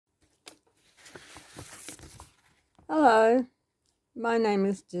Hello, my name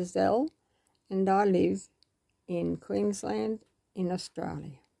is Jazel and I live in Queensland in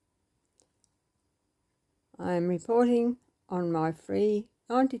Australia. I am reporting on my free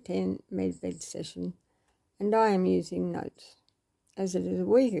 9010 MedBed session and I am using notes as it is a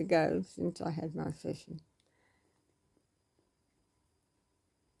week ago since I had my session.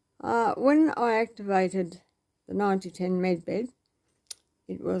 When I activated the 9010 MedBed,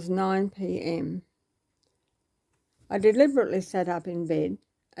 it was 9 p.m. I deliberately sat up in bed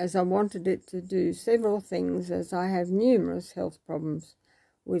as I wanted it to do several things, as I have numerous health problems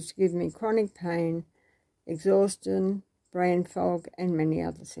which give me chronic pain, exhaustion, brain fog and many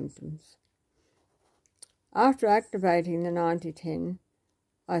other symptoms. After activating the 9010,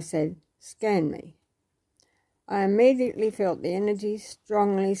 I said, "Scan me." I immediately felt the energy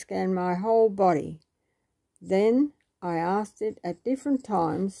strongly scan my whole body. Then I asked it at different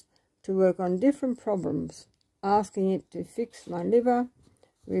times to work on different problems, asking it to fix my liver,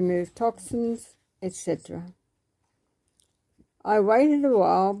 remove toxins, etc. I waited a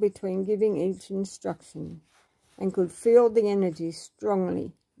while between giving each instruction and could feel the energy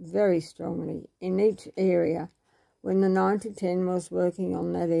strongly, very strongly, in each area when the 9010 was working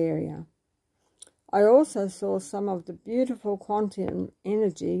on that area. I also saw some of the beautiful quantum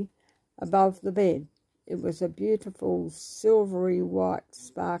energy above the bed. It was a beautiful silvery white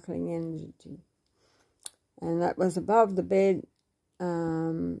sparkling energy. And that was above the bed,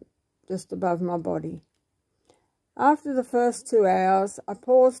 just above my body. After the first 2 hours, I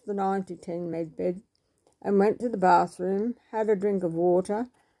paused the 9010 MedBed and went to the bathroom, had a drink of water,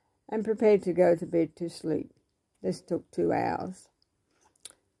 and prepared to go to bed to sleep. This took 2 hours.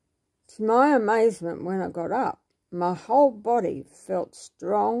 To my amazement, when I got up, my whole body felt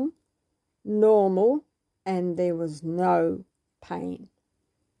strong, normal, and there was no pain.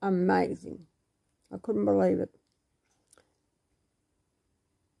 Amazing. I couldn't believe it.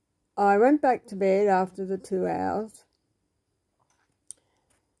 I went back to bed after the 2 hours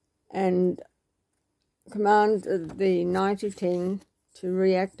and commanded the 9010 to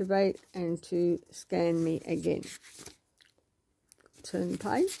reactivate and to scan me again. Turn the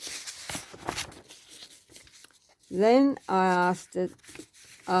page. Then I asked it,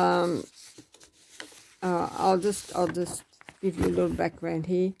 I'll just give you a little background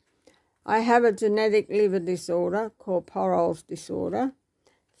here. I have a genetic liver disorder called Porol's disorder,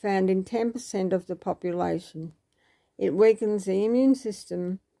 found in 10% of the population. It weakens the immune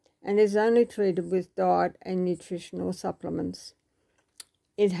system and is only treated with diet and nutritional supplements.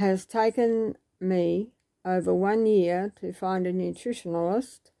 It has taken me over 1 year to find a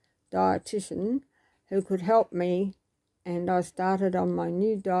nutritionalist, dietitian, who could help me, and I started on my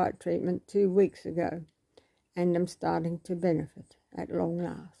new diet treatment 2 weeks ago and am starting to benefit at long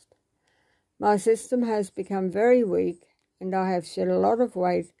last. My system has become very weak and I have shed a lot of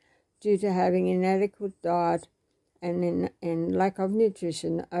weight due to having inadequate diet and lack of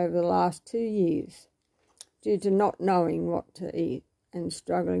nutrition over the last 2 years, due to not knowing what to eat and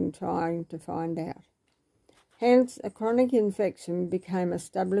struggling trying to find out. Hence, a chronic infection became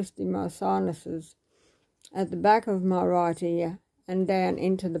established in my sinuses at the back of my right ear and down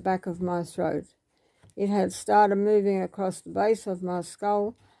into the back of my throat. It had started moving across the base of my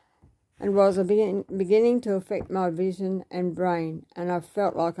skull and was beginning to affect my vision and brain, and I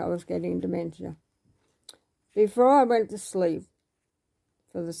felt like I was getting dementia. Before I went to sleep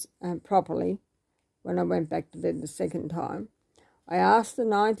properly, when I went back to bed the second time, I asked the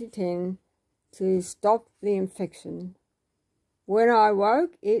 9010 to stop the infection. When I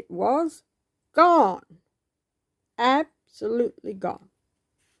woke, it was gone. Absolutely gone.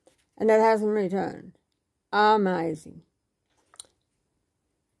 And it hasn't returned. Amazing.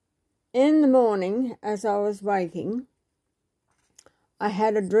 In the morning, as I was waking, I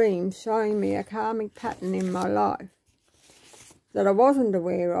had a dream showing me a karmic pattern in my life that I wasn't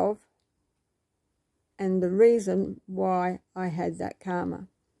aware of, and the reason why I had that karma,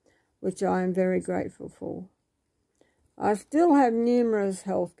 which I am very grateful for. I still have numerous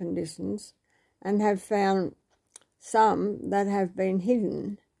health conditions and have found some that have been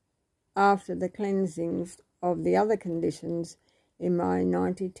hidden after the cleansings of the other conditions in my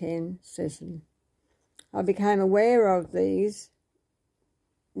 9010 session. I became aware of these,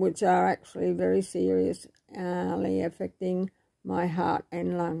 which are actually very seriously affecting my heart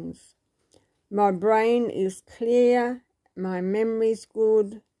and lungs. My brain is clear, my memory's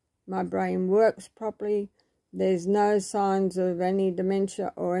good, my brain works properly, there's no signs of any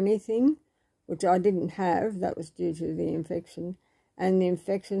dementia or anything, which I didn't have, that was due to the infection, and the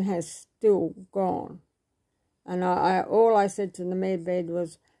infection has still gone. And all I said to the MedBed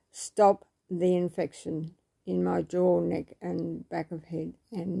was, stop the infection. in my jaw, neck and back of head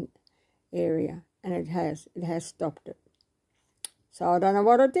and area, and it has stopped it. So I don't know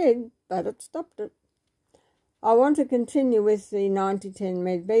what it did, but it stopped it. I want to continue with the 90-10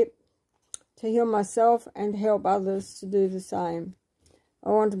 MedBed to heal myself and help others to do the same. I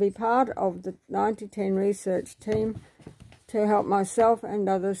want to be part of the 90-10 research team to help myself and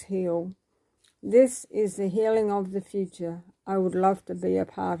others heal. This is the healing of the future. I would love to be a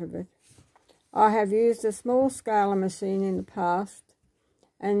part of it. I have used a small scalar machine in the past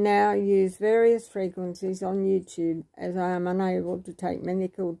and now use various frequencies on YouTube as I am unable to take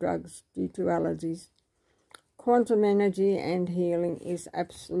medical drugs due to allergies. Quantum energy and healing is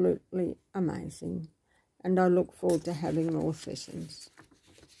absolutely amazing, and I look forward to having more sessions.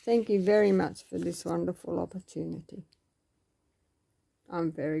 Thank you very much for this wonderful opportunity.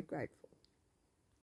 I'm very grateful.